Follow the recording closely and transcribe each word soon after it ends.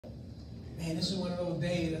Man, this is one of those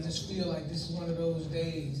days. I just feel like this is one of those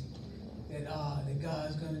days that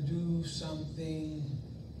God's going to do something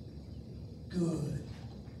good.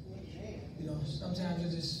 You know, sometimes you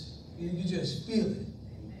just feel it. You just feel it.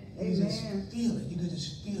 You can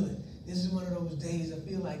just feel it. This is one of those days I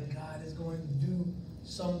feel like God is going to do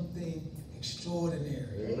something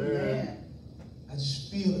extraordinary. Amen. I just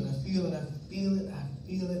feel it. I feel it. I feel it. I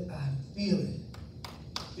feel it. I feel it.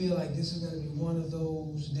 I feel like this is going to be one of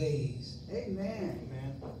those days. Amen.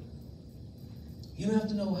 You don't have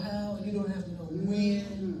to know how, and you don't have to know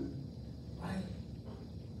when, right?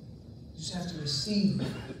 You just have to receive it.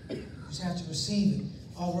 You just have to receive it.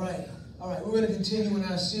 All right. We're going to continue in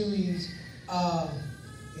our series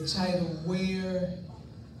entitled, Where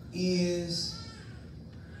is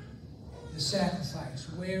the Sacrifice?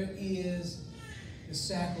 Where is the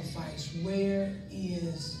sacrifice? Where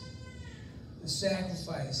is the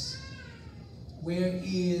sacrifice? Where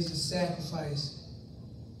is the sacrifice?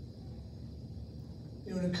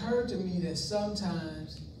 You know, it occurred to me that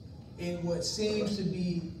sometimes in what seems to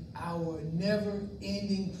be our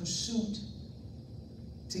never-ending pursuit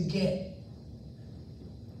to get,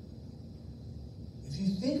 if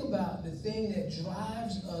you think about the thing that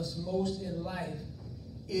drives us most in life,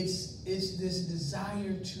 it's this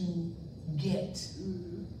desire to get,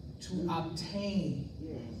 to obtain.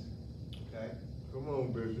 Yes. Okay. Come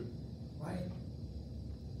on, Bishop. Right?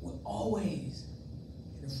 We're always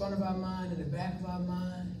in the front of our mind, in the back of our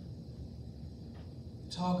mind,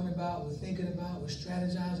 talking about, we're thinking about, we're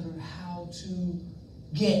strategizing on how to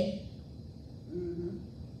get. And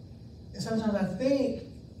sometimes I think,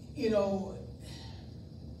 you know,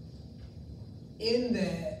 in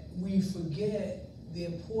that we forget the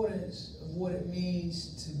importance of what it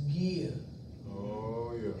means to give.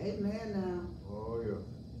 Oh, yeah. Amen now. Oh, yeah.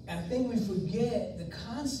 And I think we forget the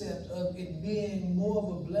concept of it being more of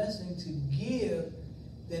a blessing to give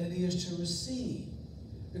than it is to receive.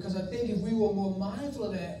 Because I think if we were more mindful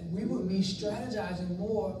of that, we would be strategizing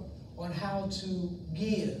more on how to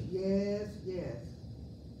give. Yes, yes.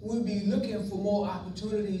 We'd be looking for more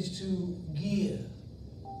opportunities to give,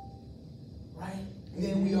 right?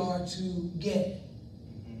 Than we are to get.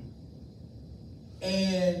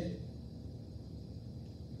 And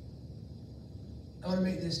I want to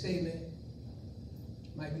make this statement.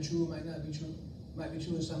 Might be true, might not be true. Might be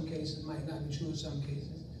true in some cases, might not be true in some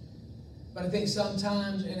cases. But I think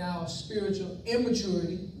sometimes in our spiritual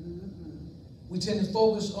immaturity, we tend to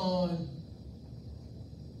focus on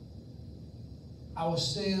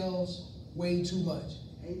ourselves way too much.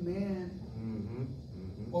 Amen.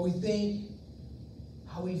 What we think,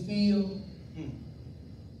 how we feel,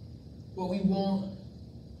 what we want.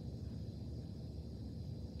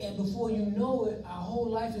 And before you know it, our whole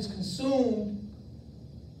life is consumed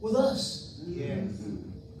with us. Yes.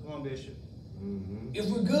 Come on, Bishop. If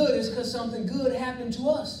we're good, it's because something good happened to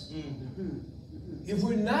us. If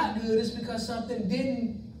we're not good, it's because something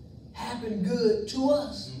didn't happen good to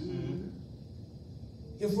us.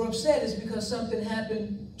 If we're upset, it's because something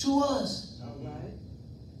happened to us. All right.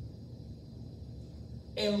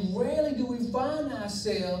 And rarely do we find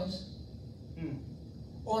ourselves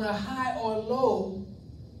on a high or low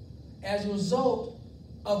as a result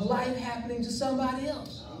of life happening to somebody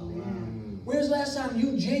else. When's the last time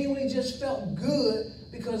you genuinely just felt good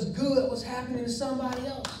because good was happening to somebody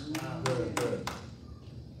else?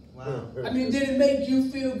 Wow. I mean, did it make you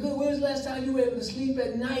feel good? When was the last time you were able to sleep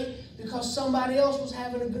at night because somebody else was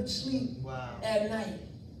having a good sleep at night?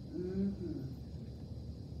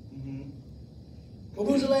 But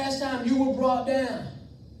when was the last time you were brought down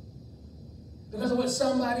because of what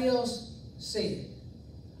somebody else said,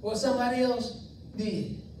 or what somebody else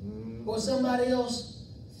did, or what somebody else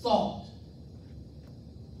thought?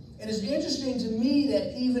 And it's interesting to me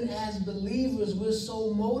that even as believers, we're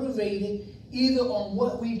so motivated either on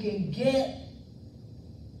what we can get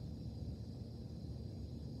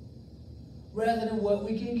rather than what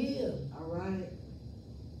we can give. All right.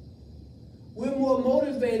 We're more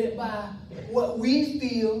motivated by what we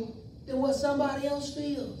feel than what somebody else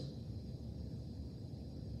feels.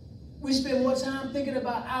 We spend more time thinking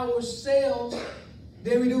about ourselves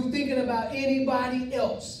than we do thinking about anybody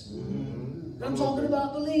else. I'm talking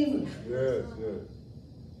about believers. Yes, yes.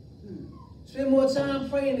 Spend more time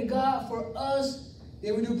praying to God for us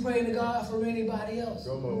than we do praying to God for anybody else.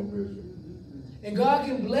 Come on, Bishop. And God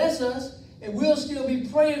can bless us, and we'll still be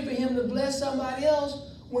praying for Him to bless somebody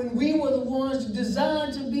else when we were the ones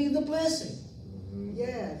designed to be the blessing.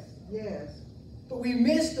 Yes, yes. But we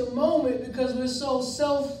miss the moment because we're so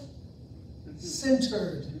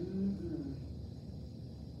self-centered.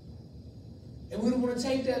 And we don't want to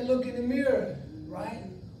take that look in the mirror, right?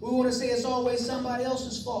 We want to say it's always somebody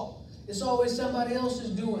else's fault. It's always somebody else's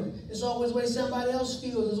doing. It's always the way somebody else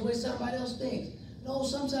feels. It's the way somebody else thinks. No,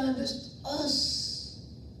 sometimes it's us.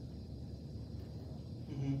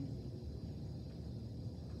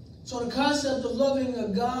 So the concept of loving a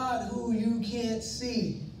God who you can't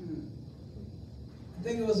see. I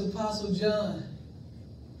think it was Apostle John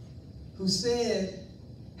who said,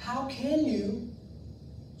 how can you,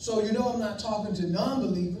 so you know I'm not talking to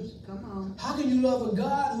non-believers. Come on. How can you love a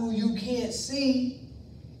God who you can't see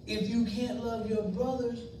if you can't love your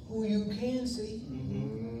brothers who you can see?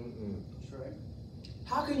 That's right.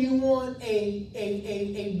 How can you want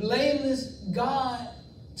a blameless God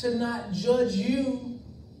to not judge you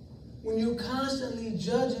when you're constantly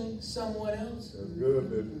judging someone else? That's good,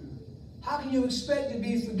 Bishop. How can you expect to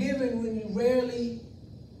be forgiven when you rarely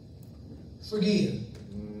forgive?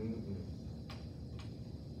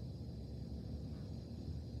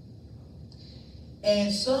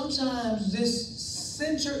 And sometimes this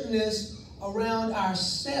centeredness around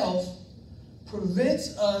ourself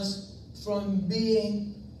prevents us from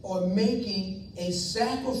being or making a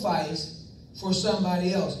sacrifice for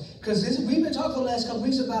somebody else. Because we've been talking the last couple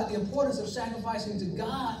weeks about the importance of sacrificing to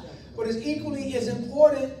God, but it's equally as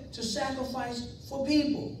important to sacrifice for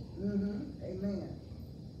people. Amen.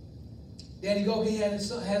 Danny Goki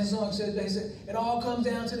has a song said it all comes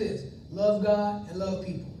down to this: love God and love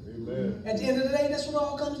people. Amen. At the end of the day, that's what it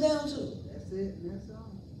all comes down to. That's it. That's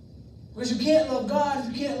all. Because you can't love God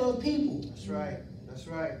if you can't love people. That's right. That's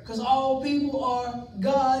right. Because all people are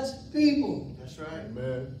God's people. That's right.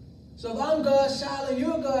 Amen. So if I'm God's child and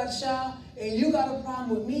you're God's child, and you got a problem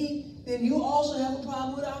with me, then you also have a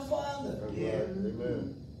problem with our Father. That's Yeah. right.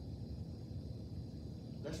 Amen.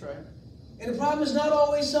 That's right. And the problem is not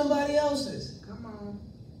always somebody else's. Come on.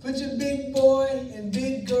 Put your big boy and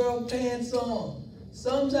big girl pants on.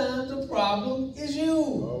 Sometimes the problem is you.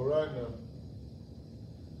 All right now.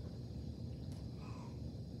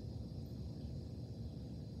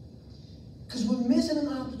 Because we're missing an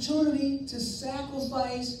opportunity to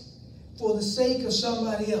sacrifice for the sake of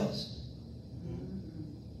somebody else.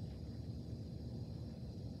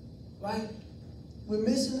 Right? We're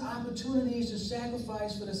missing opportunities to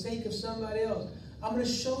sacrifice for the sake of somebody else. I'm going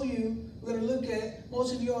to show you, we're going to look at,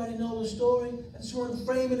 most of you already know the story. I just want to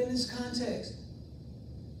frame it in this context.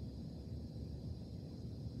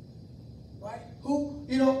 Right?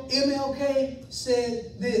 MLK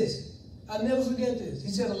said this. I'll never forget this. He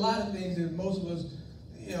said a lot of things that most of us,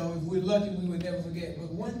 if we're lucky, we would never forget.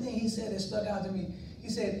 But one thing he said that stuck out to me, he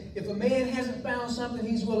said, if a man hasn't found something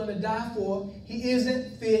he's willing to die for, he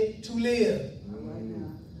isn't fit to live. Right now.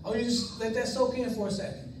 I want you to just let that soak in for a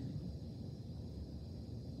second.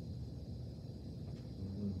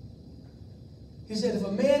 He said, if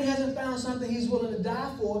a man hasn't found something he's willing to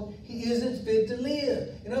die for, he isn't fit to live.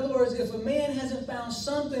 In other words, if a man hasn't found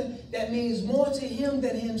something that means more to him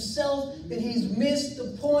than himself, then he's missed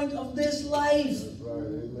the point of this life. That's right.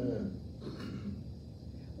 Amen.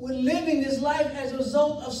 We're living this life as a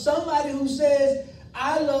result of somebody who says,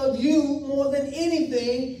 I love you more than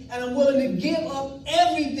anything, and I'm willing to give up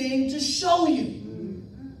everything to show you.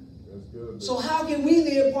 That's good. So how can we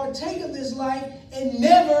then partake of this life and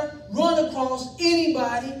never run across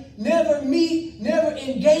anybody, never meet, never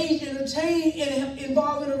engage, entertain, and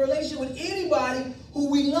involve in a relationship with anybody who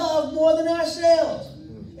we love more than ourselves?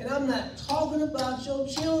 And I'm not talking about your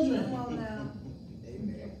children. Come on now.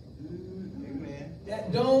 Amen. Amen.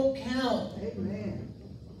 That don't count. Amen.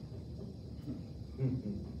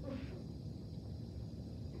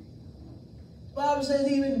 The Bible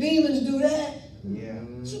says even demons do that. Yeah.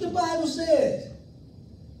 That's what the Bible says.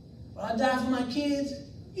 When I die for my kids,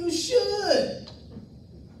 you should.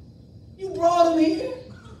 You brought them here.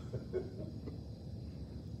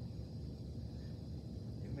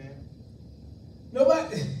 Amen.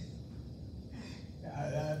 Nobody.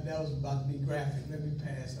 That was about to be graphic. Let me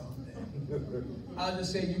pass on that. I'll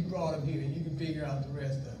just say you brought them here and you can figure out the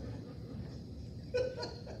rest of it.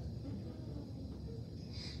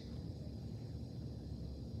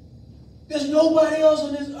 There's nobody else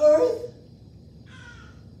on this earth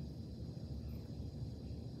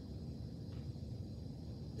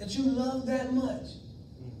that you love that much.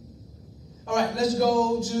 All right, let's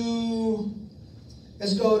go to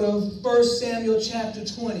 1 Samuel chapter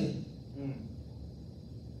 20.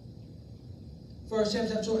 1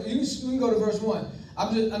 Samuel chapter 20. You can go to verse 1.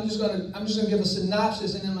 I'm just gonna give a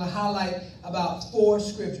synopsis and then I'm gonna highlight about 4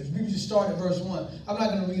 scriptures. We can just start at verse 1. I'm not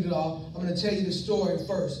gonna read it all. I'm gonna tell you the story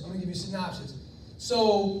first. I'm gonna give you a synopsis.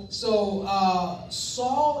 So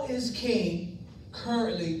Saul is king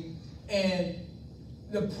currently, and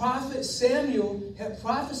the prophet Samuel had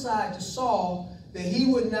prophesied to Saul that he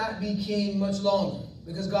would not be king much longer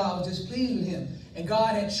because God was displeased with him. And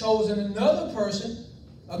God had chosen another person,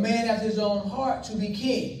 a man after his own heart, to be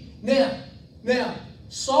king. Now,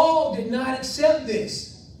 Saul did not accept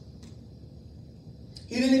this.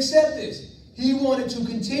 He didn't accept this. He wanted to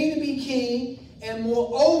continue to be king, and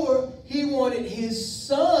moreover, he wanted his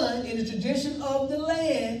son, in the tradition of the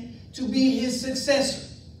land, to be his successor.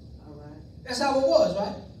 All right. That's how it was,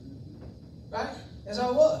 right? Right? That's how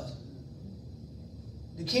it was.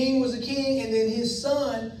 The king was a king, and then his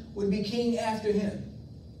son would be king after him.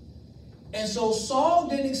 And so Saul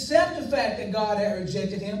didn't accept the fact that God had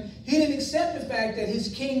rejected him. He didn't accept the fact that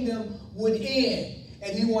his kingdom would end.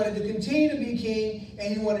 And he wanted to continue to be king,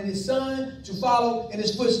 and he wanted his son to follow in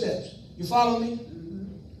his footsteps. You follow me?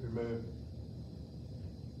 Amen.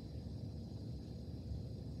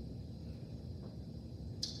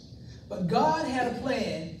 But God had a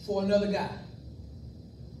plan for another guy.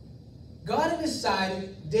 God had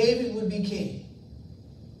decided David would be king.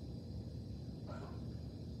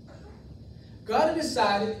 God had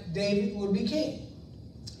decided David would be king.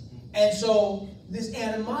 And so this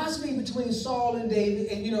animosity between Saul and David,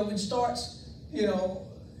 and it starts,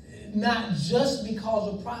 not just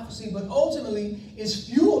because of prophecy, but ultimately is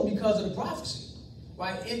fueled because of the prophecy.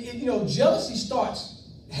 Right? Jealousy starts,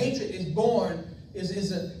 hatred is born,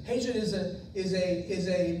 hatred is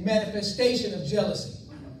a manifestation of jealousy.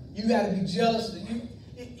 You got to be jealous.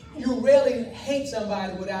 You rarely hate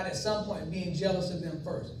somebody without at some point being jealous of them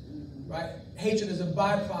first. Right? Hatred is a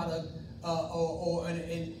byproduct or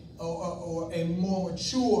a more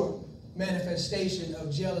mature manifestation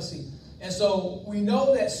of jealousy. And so we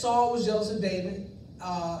know that Saul was jealous of David.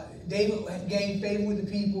 David gained favor with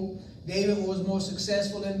the people. David was more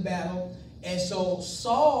successful in battle. And so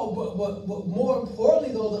Saul, but more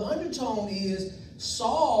importantly though, the undertone is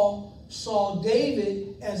Saul saw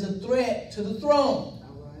David as a threat to the throne.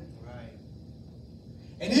 Right.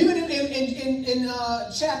 And even in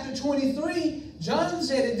chapter 23, Jonathan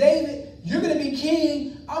said to David, "You're going to be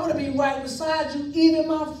king. I'm going to be right beside you. Even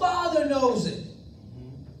my father knows it."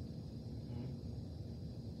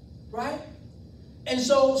 Right? And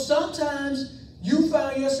so sometimes you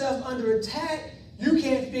find yourself under attack. You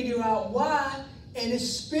can't figure out why. And it's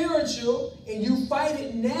spiritual, and you fight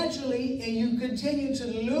it naturally, and you continue to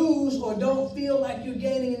lose or don't feel like you're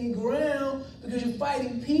gaining any ground because you're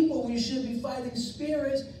fighting people when you should be fighting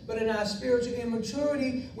spirits. But in our spiritual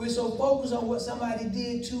immaturity, we're so focused on what somebody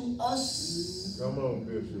did to us. Come on,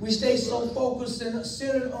 Bishop. We stay so focused and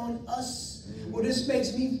centered on us. Well, this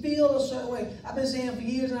makes me feel a certain way. I've been saying for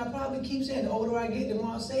years, and I probably keep saying, the older I get, the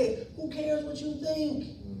more I say it. Who cares what you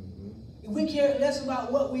think? If we cared less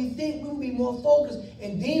about what we think, we would be more focused.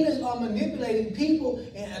 And demons are manipulating people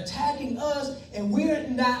and attacking us, and we're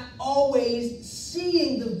not always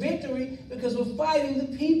seeing the victory because we're fighting the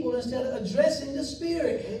people instead of addressing the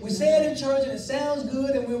spirit. We say it in church and it sounds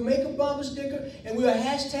good, and we'll make a bumper sticker and we'll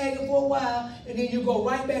hashtag it for a while, and then you go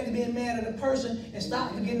right back to being mad at a person and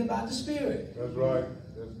stop forgetting about the spirit. That's right.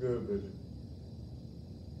 That's good, Bishop.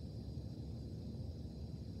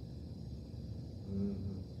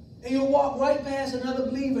 And you'll walk right past another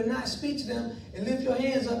believer and not speak to them and lift your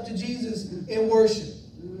hands up to Jesus in worship.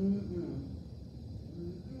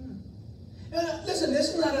 Listen,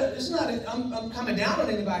 this is not I'm coming down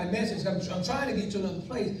on anybody's message. I'm trying to get to another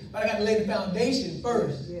place, but I got to lay the foundation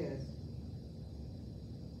first. Yes.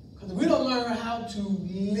 Because if we don't learn how to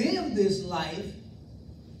live this life,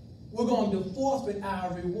 we're going to forfeit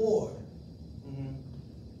our reward.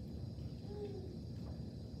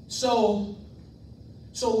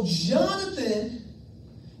 So Jonathan,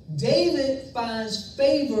 David finds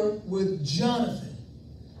favor with Jonathan,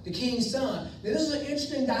 the king's son. Now, this is an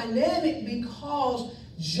interesting dynamic because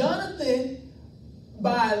Jonathan,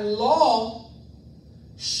 by law,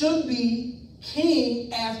 should be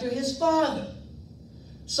king after his father.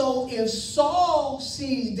 So if Saul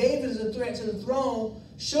sees David as a threat to the throne,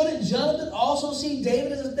 shouldn't Jonathan also see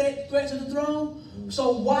David as a threat to the throne?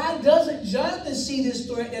 So why doesn't Jonathan see this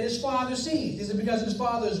threat that his father sees? Is it because his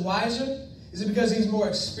father is wiser? Is it because he's more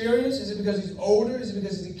experienced? Is it because he's older? Is it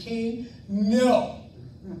because he's a king? No.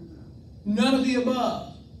 None of the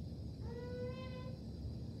above.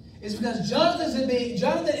 It's because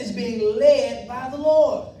Jonathan is being led by the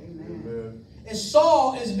Lord. Amen. And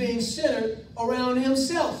Saul is being centered around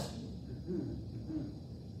himself.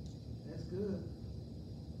 That's good.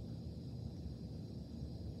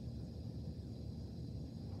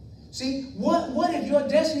 See, what if your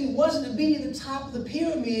destiny wasn't to be the top of the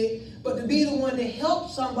pyramid, but to be the one to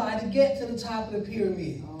help somebody get to the top of the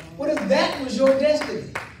pyramid? What if that was your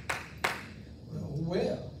destiny?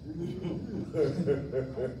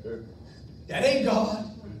 That ain't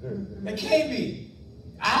God. That can't be.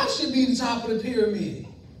 I should be the top of the pyramid.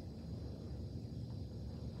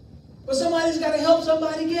 But somebody's got to help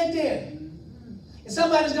somebody get there. And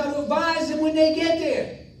somebody's got to advise them when they get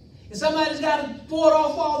there. And somebody's got to ward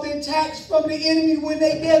off all the attacks from the enemy when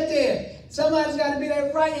they get there. Somebody's got to be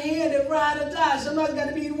that right hand that ride or die. Somebody's got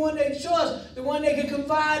to be the one they trust, the one they can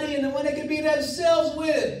confide in, the one they can be themselves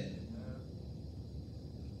with.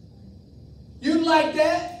 You like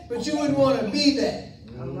that, but you wouldn't want to be that.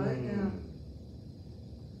 I like that.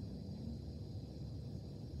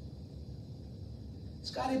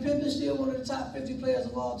 Scottie Pippen's still one of the top 50 players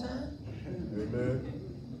of all time. Amen.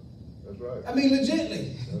 That's right. I mean,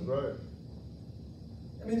 legitly. That's right.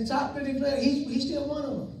 I mean, the top 50 players, he's still one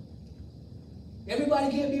of them.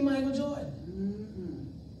 Everybody can't be Michael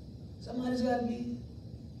Jordan. Somebody's got to be.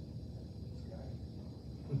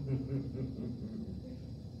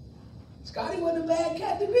 Scottie wasn't a bad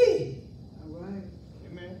cat to be. All right.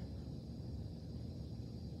 Amen.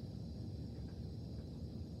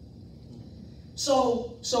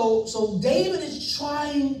 So David is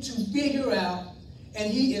trying to figure out,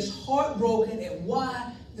 and he is heartbroken at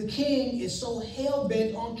why the king is so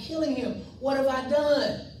hell-bent on killing him. What have I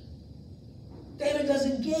done? David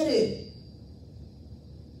doesn't get it.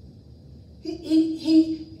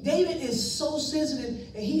 David is so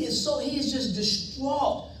sensitive, and he is just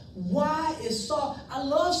distraught. Why is Saul? I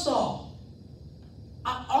love Saul.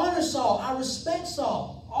 I honor Saul. I respect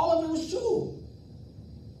Saul. All of it was true.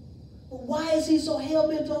 But why is he so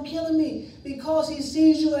hell-bent on killing me? Because he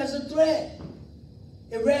sees you as a threat.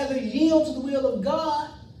 And rather yield to the will of God,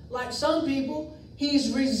 like some people,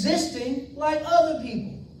 he's resisting like other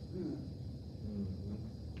people.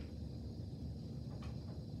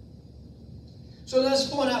 So let's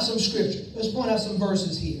point out some scripture. Let's point out some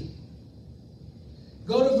verses here.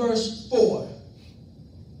 Go to verse 4.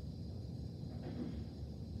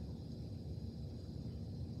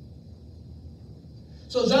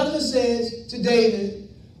 So Jonathan says to David,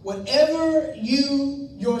 whatever you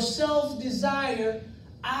yourself desire,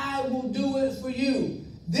 I will do it for you.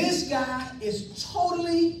 This guy is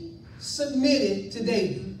totally submitted to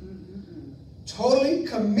David. Totally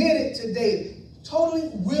committed to David. Totally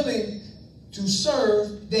willing to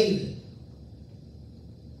serve David.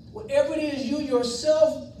 Whatever it is you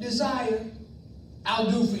yourself desire,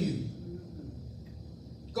 I'll do for you.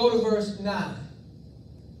 Go to verse 9.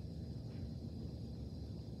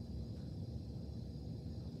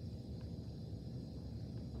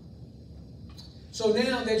 So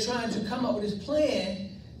now they're trying to come up with this plan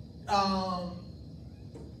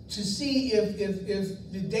to see if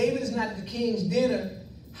David is not at the king's dinner,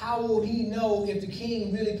 how will he know if the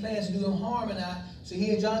king really plans to do him harm or not? So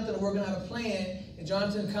he and Jonathan are working out a plan, and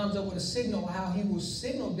Jonathan comes up with a signal how he will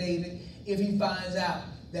signal David if he finds out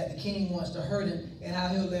that the king wants to hurt him, and how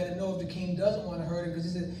he'll let him know if the king doesn't want to hurt him, because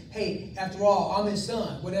he said, hey, after all, I'm his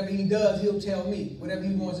son. Whatever he does, he'll tell me. Whatever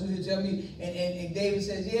he wants to do, he'll tell me. And David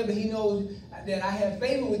says, yeah, but he knows that I have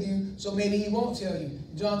favor with you, so maybe he won't tell you.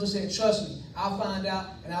 Jonathan said, trust me, I'll find out,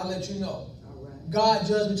 and I'll let you know. Right. God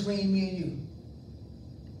judged between me and you.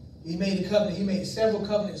 He made a covenant. He made several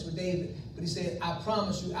covenants with David, but he said, I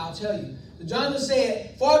promise you, I'll tell you. So Jonathan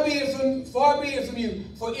said, far be it from you,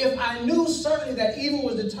 for if I knew certainly that evil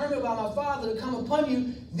was determined by my father to come upon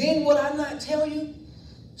you, then would I not tell you?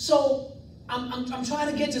 So I'm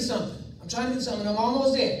trying to get to something. I'm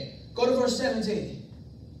almost there. Go to verse 17.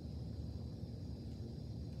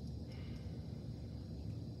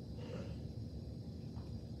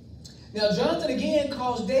 Now Jonathan again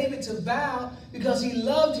caused David to vow because he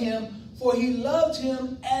loved him, for he loved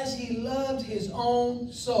him as he loved his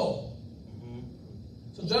own soul.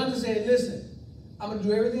 So Jonathan said, listen, I'm going to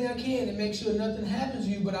do everything I can to make sure nothing happens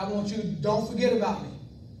to you, but I want you to don't forget about me.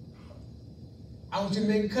 I want you to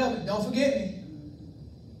make a covenant. Don't forget me.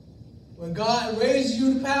 When God raises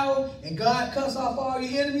you to power and God cuts off all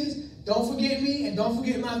your enemies, don't forget me and don't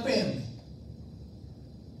forget my family.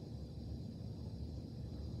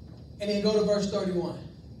 And then go to verse 31.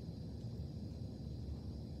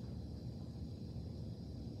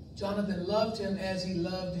 Jonathan loved him as he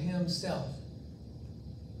loved himself.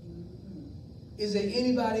 Is there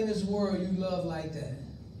anybody in this world you love like that?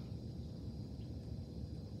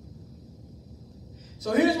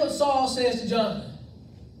 So here's what Saul says to Jonathan.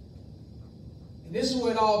 And this is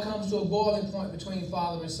where it all comes to a boiling point between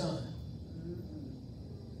father and son.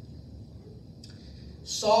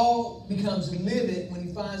 Saul becomes livid when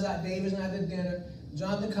he finds out David's not at dinner.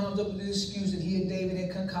 Jonathan comes up with an excuse that he and David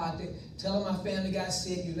had concocted. Tell him my family got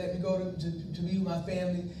sick. You let me go to be with my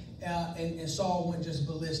family. And Saul went just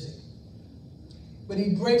ballistic. But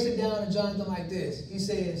he breaks it down to Jonathan like this. He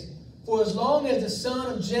says, For as long as the son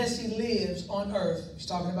of Jesse lives on earth, he's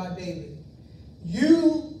talking about David,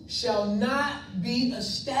 you shall not be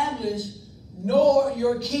established, nor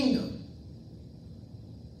your kingdom.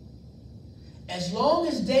 As long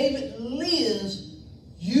as David lives,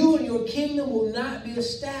 you and your kingdom will not be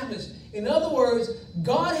established. In other words,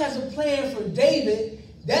 God has a plan for David.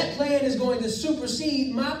 That plan is going to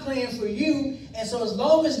supersede my plan for you. And so as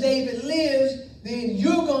long as David lives, then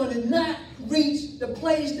you're going to not reach the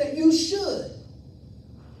place that you should.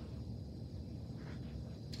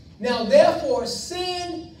 Now therefore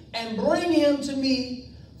send and bring him to me,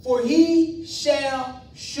 for he shall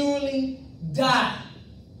surely die.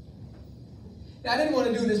 Now I didn't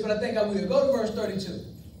want to do this, but I think I will. Go to verse 32.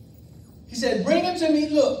 He said, bring him to me.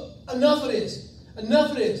 Look, enough of this.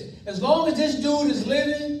 Enough of this. As long as this dude is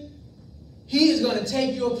living, he is going to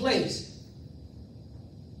take your place.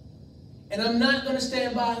 And I'm not going to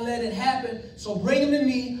stand by and let it happen. So bring him to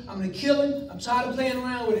me. I'm going to kill him. I'm tired of playing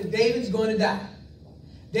around with it. David's going to die.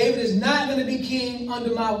 David is not going to be king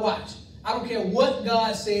under my watch. I don't care what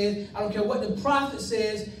God says. I don't care what the prophet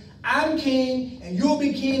says. I'm king and you'll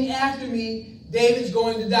be king after me. David's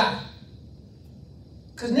going to die.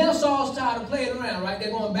 Because now Saul's tired of playing around, right?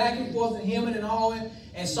 They're going back and forth and hemming and hawing.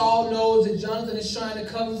 And Saul knows that Jonathan is trying to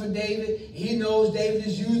cover for David. He knows David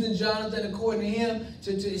is using Jonathan, according to him,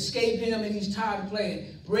 to escape him, and he's tired of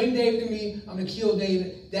playing. Bring David to me. I'm going to kill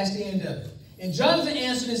David. That's the end of it. And Jonathan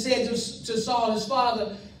answered and said to Saul, his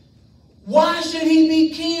father, why should he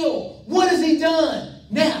be killed? What has he done?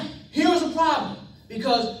 Now, here's a problem.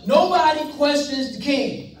 Because nobody questions the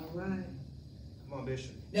king. All right. Come on,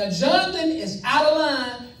 Bishop. Now, Jonathan is out of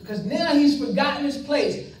line because now he's forgotten his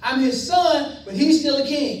place. I'm his son, but he's still a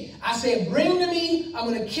king. I said, bring him to me. I'm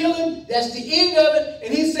going to kill him. That's the end of it.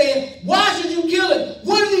 And he's saying, why should you kill him?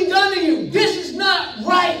 What has he done to you? This is not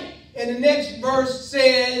right. And the next verse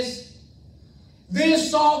says, then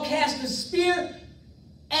Saul cast a spear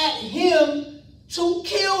at him to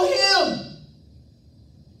kill him.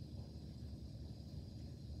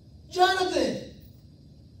 Jonathan.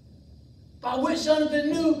 By which Jonathan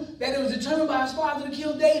knew that it was determined by his father to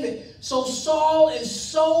kill David. So Saul is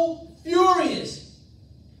so furious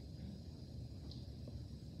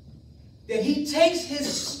that he takes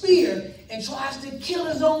his spear and tries to kill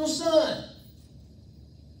his own son.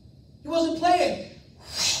 He wasn't playing.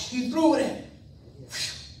 He threw it at him.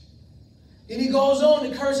 Then he goes on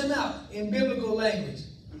to curse him out in biblical language.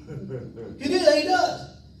 He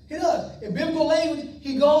does. In biblical language,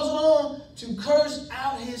 he goes on to curse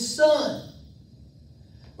out his son.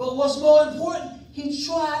 But what's more important, he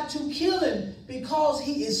tried to kill him because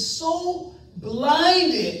he is so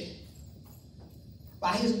blinded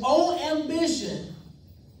by his own ambition,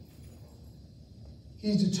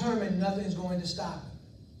 he's determined nothing's going to stop him.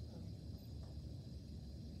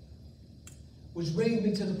 Which brings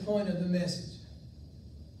me to the point of the message.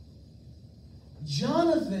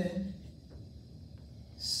 Jonathan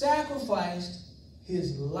sacrificed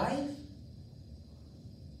his life,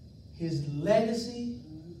 his legacy,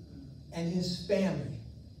 and his family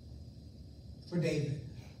for David.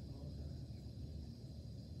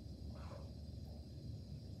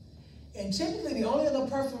 And typically the only other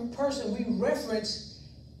person we reference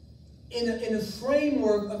in a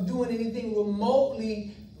framework of doing anything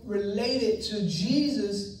remotely related to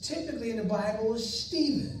Jesus, typically in the Bible, is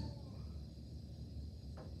Stephen.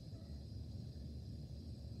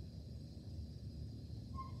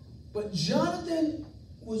 But Jonathan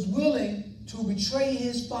was willing to betray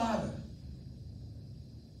his father,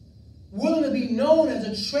 willing to be known as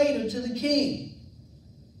a traitor to the king.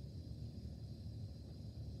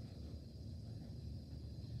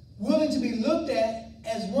 Willing to be looked at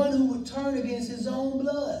as one who would turn against his own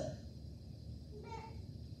blood.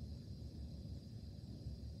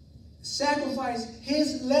 Sacrifice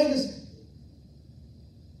his legacy.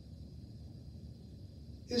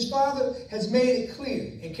 His father has made it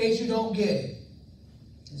clear, in case you don't get it.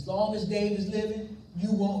 As long as David is living,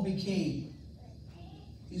 you won't be king.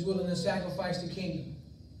 He's willing to sacrifice the kingdom.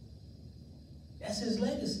 That's his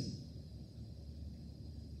legacy.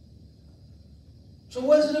 So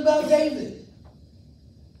what is it about David?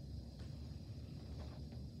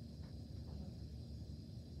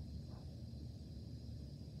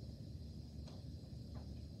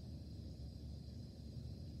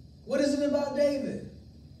 What is it about David?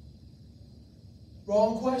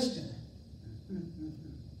 Wrong question.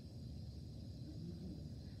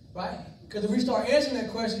 Right? Because if we start answering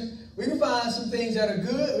that question, we can find some things that are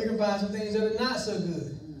good, we can find some things that are not so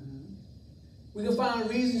good. We can find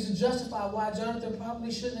reasons to justify why Jonathan probably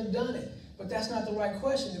shouldn't have done it. But that's not the right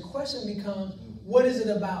question. The question becomes, what is it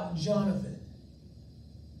about Jonathan?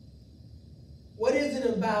 What is it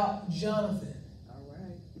about Jonathan? All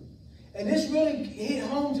right. And this really hit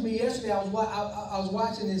home to me yesterday. I was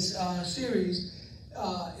watching this series.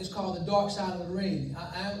 It's called The Dark Side of the Ring.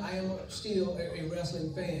 I am still a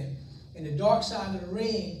wrestling fan. And The Dark Side of the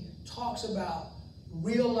Ring talks about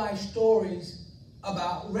real life stories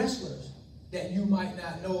about wrestlers that you might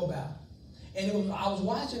not know about. And I was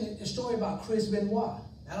watching a story about Chris Benoit.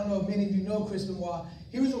 I don't know if many of you know Chris Benoit.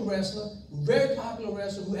 He was a wrestler, very popular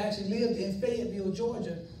wrestler who actually lived in Fayetteville,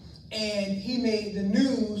 Georgia. And he made the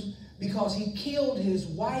news because he killed his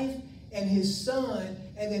wife and his son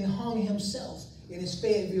and then hung himself in his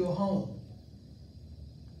Fayetteville home.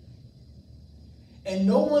 And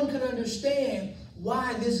no one could understand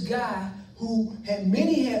why this guy, who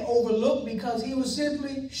many had overlooked because he was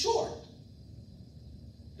simply short.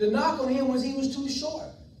 The knock on him was he was too short.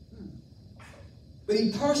 But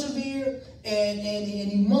he persevered and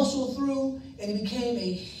he muscled through, and he became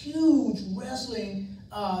a huge wrestling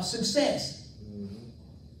success.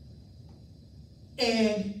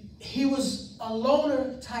 And he was a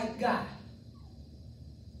loner type guy.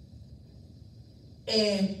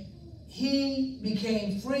 And he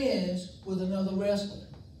became friends with another wrestler.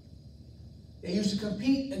 They used to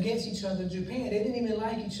compete against each other in Japan. They didn't even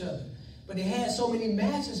like each other. But they had so many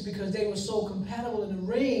matches because they were so compatible in the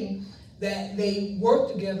ring that they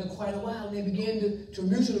worked together quite a while. And they began to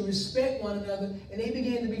mutually respect one another. And they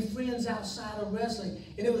began to be friends outside of wrestling.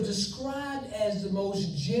 And it was described as the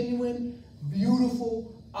most genuine,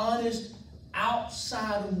 beautiful, honest,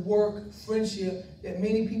 outside of work friendship that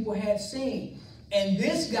many people had seen. And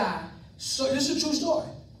this guy, so this is a true story.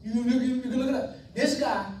 You can look it up. This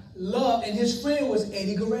guy loved, and his friend was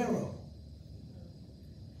Eddie Guerrero.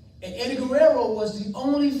 And Eddie Guerrero was the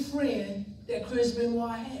only friend that Chris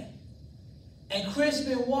Benoit had. And Chris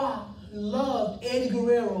Benoit loved Eddie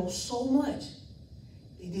Guerrero so much.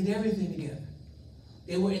 They did everything together.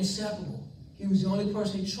 They were inseparable. He was the only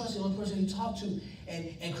person he trusted, the only person he talked to.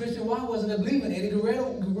 And Chris Benoit wasn't a believer. And Eddie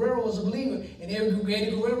Guerrero was a believer. And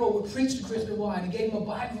Eddie Guerrero would preach to Chris Benoit, and he gave him a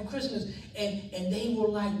Bible for Christmas. And they were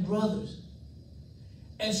like brothers.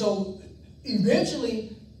 And so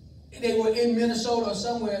eventually they were in Minnesota or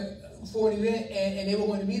somewhere for an event, and they were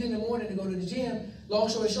going to meet in the morning to go to the gym. Long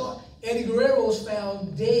story short, Eddie Guerrero was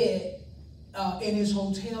found dead in his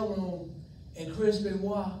hotel room, and Chris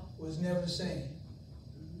Benoit was never the same.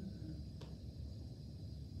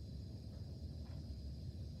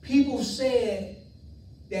 People said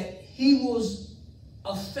that he was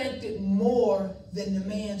affected more than the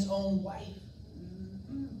man's own wife.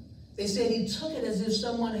 They said he took it as if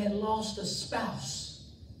someone had lost a spouse,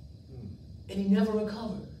 and he never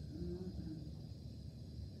recovered.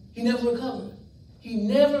 He never recovered. He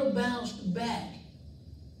never bounced back.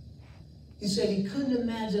 He said he couldn't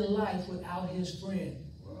imagine life without his friend.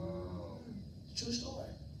 Wow. True story.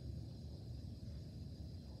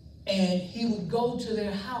 And he would go to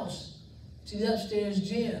their house, to the upstairs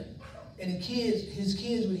gym, and his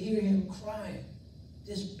kids would hear him crying.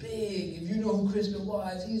 This big, if you know who Chris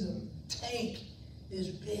Benoit is, he's a tank. This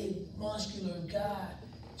big, muscular guy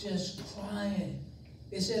just crying.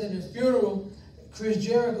 They said at the funeral, Chris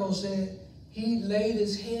Jericho said he laid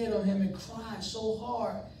his head on him and cried so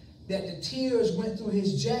hard that the tears went through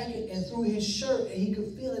his jacket and through his shirt, and he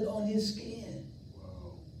could feel it on his skin.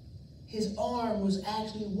 Wow. His arm was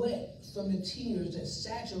actually wet from the tears that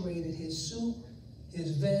saturated his suit,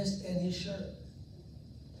 his vest, and his shirt.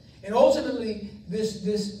 And ultimately, this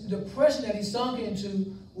depression that he sunk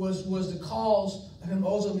into was the cause of him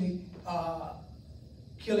ultimately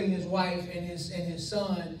killing his wife and his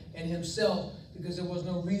son and himself, because there was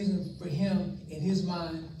no reason for him in his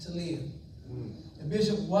mind to live. And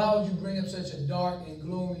Bishop, why would you bring up such a dark and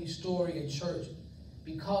gloomy story in church?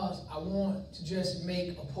 Because I want to just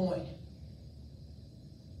make a point.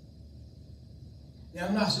 Now,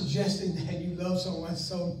 I'm not suggesting that you love someone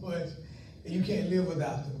so much that you can't live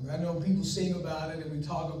without them. I know people sing about it and we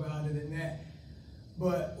talk about it and that.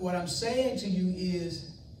 But what I'm saying to you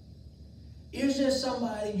is there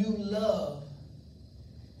somebody you love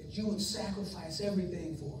that you would sacrifice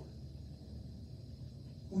everything for,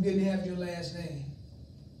 who didn't have your last name?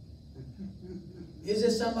 Is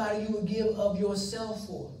there somebody you would give of yourself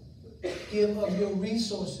for? Give of your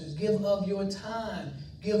resources, give of your time,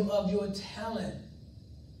 give of your talent?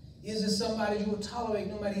 Is there somebody you would tolerate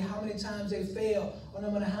no matter how many times they fail or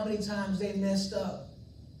no matter how many times they messed up?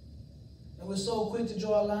 And we're so quick to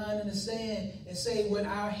draw a line in the sand and say when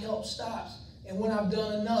our help stops and when I've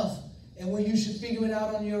done enough and when you should figure it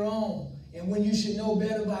out on your own and when you should know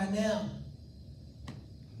better by now.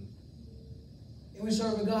 And we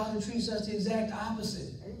serve a God who treats us the exact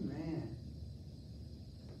opposite. Amen.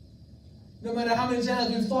 No matter how many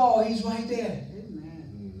times we fall, he's right there.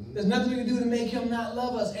 Amen. There's nothing we can do to make him not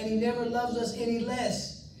love us, and he never loves us any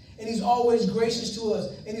less. And he's always gracious to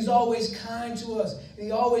us, and he's always kind to us, and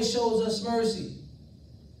he always shows us mercy.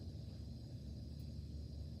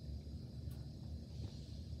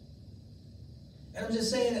 And I'm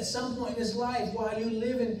just saying, at some point in this life, while you're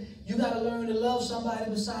living, you got to learn to love somebody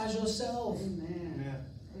besides yourself. Amen. Yeah.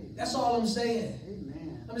 That's all I'm saying.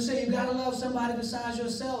 Amen. I'm just saying, you got to love somebody besides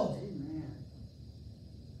yourself. Amen.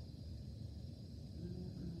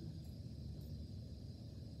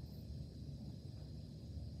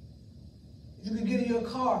 If you could get in your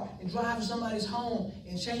car and drive to somebody's home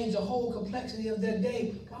and change the whole complexity of their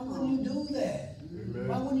day, why wouldn't you do that? Amen.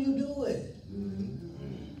 Why wouldn't you do it? Mhm.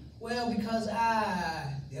 Well, because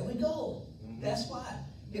there we go. That's why.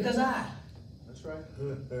 Because That's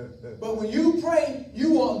right. But when you pray,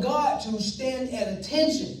 you want God to stand at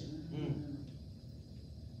attention.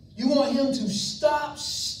 You want him to stop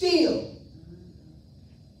still,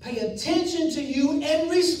 pay attention to you,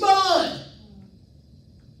 and respond.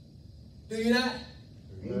 Do you not?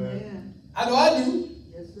 Amen. I know I do.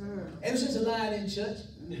 Yes, sir. Ever since I lied in church,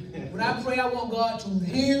 when I pray, I want God to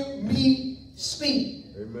hear me speak.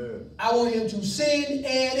 Amen. I want him to send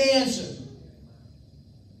and answer.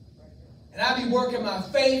 And I be working my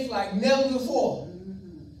faith like never before.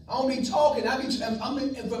 I don't be talking. I'm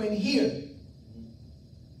from in here.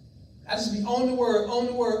 I just be on the word,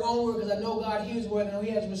 because I know God hears the word, and I know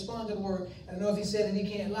he has to respond to the word, and I know if he said it, he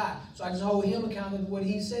can't lie. So I just hold him accountable to what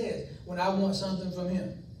he says when I want something from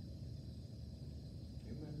him.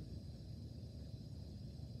 Amen.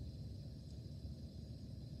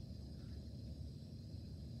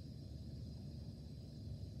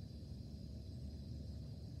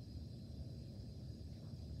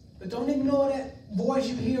 But don't ignore that voice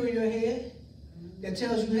you hear in your head that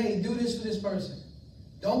tells you, hey, do this for this person.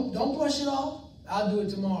 Don't brush it off. I'll do it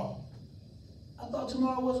tomorrow. I thought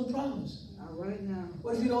tomorrow wasn't promised. All right now.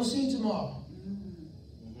 What if you don't see tomorrow?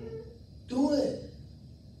 Do it.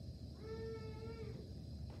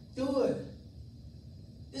 Do it.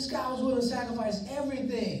 This guy was willing to sacrifice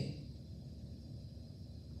everything.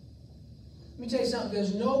 Let me tell you something.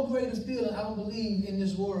 There's no greater feeling, I don't believe, in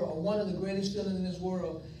this world, or one of the greatest feelings in this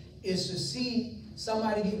world, is to see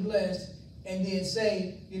somebody get blessed and then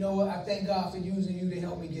say, you know what, I thank God for using you to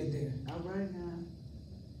help me get there. All right now.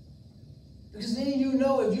 Because then you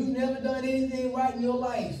know if you've never done anything right in your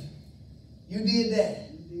life, you did that.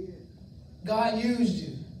 You did. God used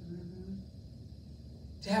you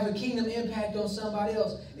to have a kingdom impact on somebody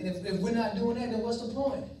else. And if we're not doing that, then what's the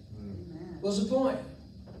point? Amen. What's the point?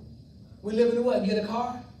 We live in the what? Get a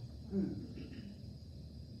car?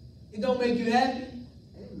 It don't make you happy?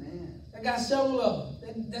 Amen. I got several of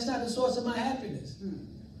them. That's not the source of my happiness.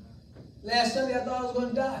 Last Sunday, I thought I was going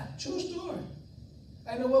to die. True story.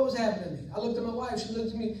 I didn't know what was happening to me. I looked at my wife. She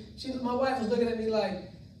looked at me. My wife was looking at me like,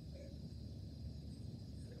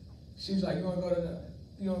 she was like, you want to go to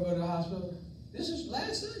the hospital? This is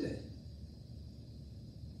last Sunday.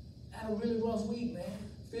 I had a really rough week, man.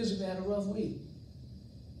 Physically, I had a rough week.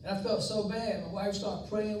 And I felt so bad. My wife started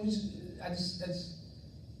praying.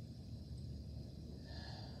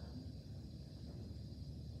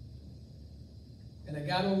 And I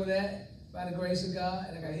got over that by the grace of God,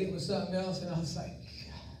 and I got hit with something else, and I was like,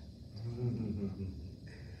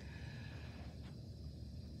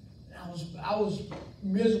 I was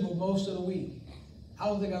miserable most of the week. I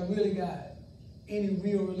don't think I really got any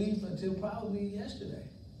real relief until probably yesterday.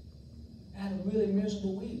 I had a really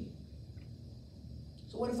miserable week.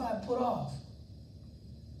 So what if I put off?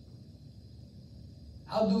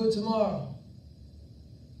 I'll do it tomorrow.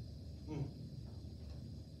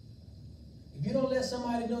 If you don't let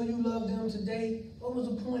somebody know you love them today, what was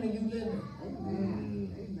the point of you living?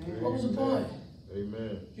 Amen. Amen. What was the point?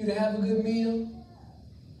 Amen. You to have a good meal?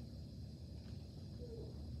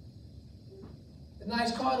 The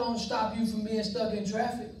nice car don't stop you from being stuck in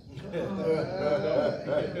traffic. That's good,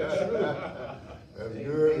 right there.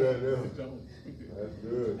 That's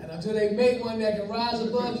good. And until they make one that can rise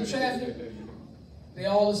above the traffic,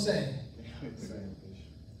 they're all the same.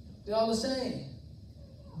 They're all the same.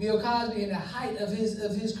 Bill Cosby, in the height of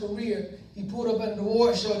his career, he pulled up at the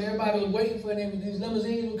award show and everybody was waiting for him. These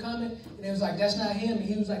limousines were coming, and it was like, that's not him. And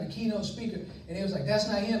he was like the keynote speaker, and it was like, that's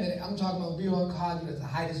not him. And I'm talking about Bill Cosby at the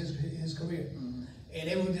height of his career. And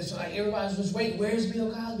it was just like, everybody was just waiting, where's Bill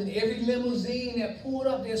Cosby? And every limousine that pulled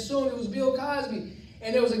up, they assumed it was Bill Cosby.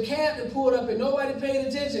 And there was a cab that pulled up and nobody paid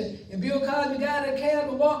attention. And Bill Cosby got in a cab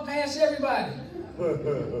and walked past everybody.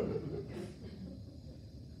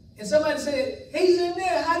 And somebody said, he's in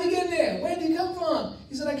there. How did he get in there? Where did he come from?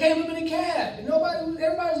 He said, I came up in a cab. And everybody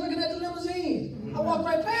was looking at the limousine. I walked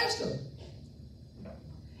right past him.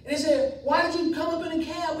 And they said, why did you come up in a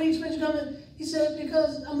cab? Where do you expect you to come in? He said,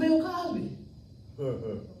 because I'm Bill Cosby.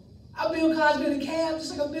 I'm Bill Cosby in a cab,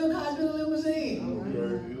 just like I'm Bill Cosby in a limousine.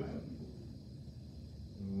 Okay.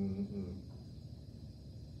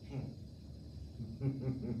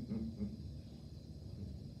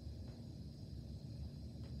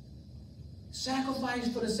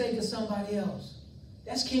 Sacrifice for the sake of somebody else.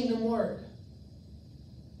 That's kingdom work.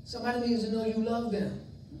 Somebody needs to know you love them.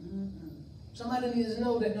 Somebody needs to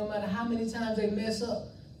know that no matter how many times they mess up,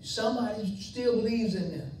 somebody still believes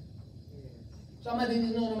in them. Somebody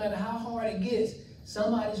needs to know no matter how hard it gets,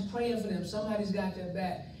 somebody's praying for them. Somebody's got their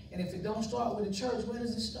back. And if it don't start with the church, where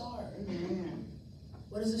does it start? Amen.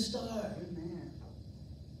 Where does it start? Amen.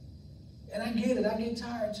 And I get it. I get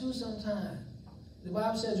tired too sometimes. The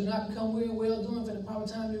Bible says, do not become weary, well doing, for the proper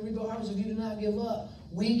time you reap a harvest if you do not give up.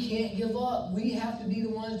 We can't give up. We have to be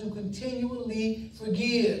the ones who continually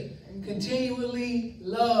forgive, continually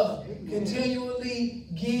love, continually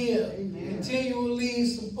give, continually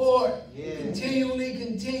support, continually.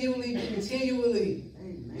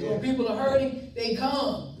 So when people are hurting, they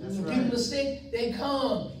come. When people are sick, they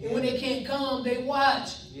come. And when they can't come, they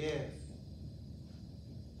watch.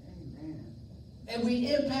 And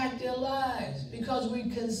we impact their lives because we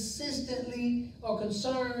consistently are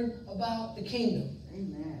concerned about the kingdom.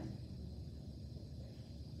 Amen.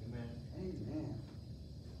 Amen. Amen.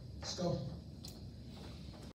 Let's go.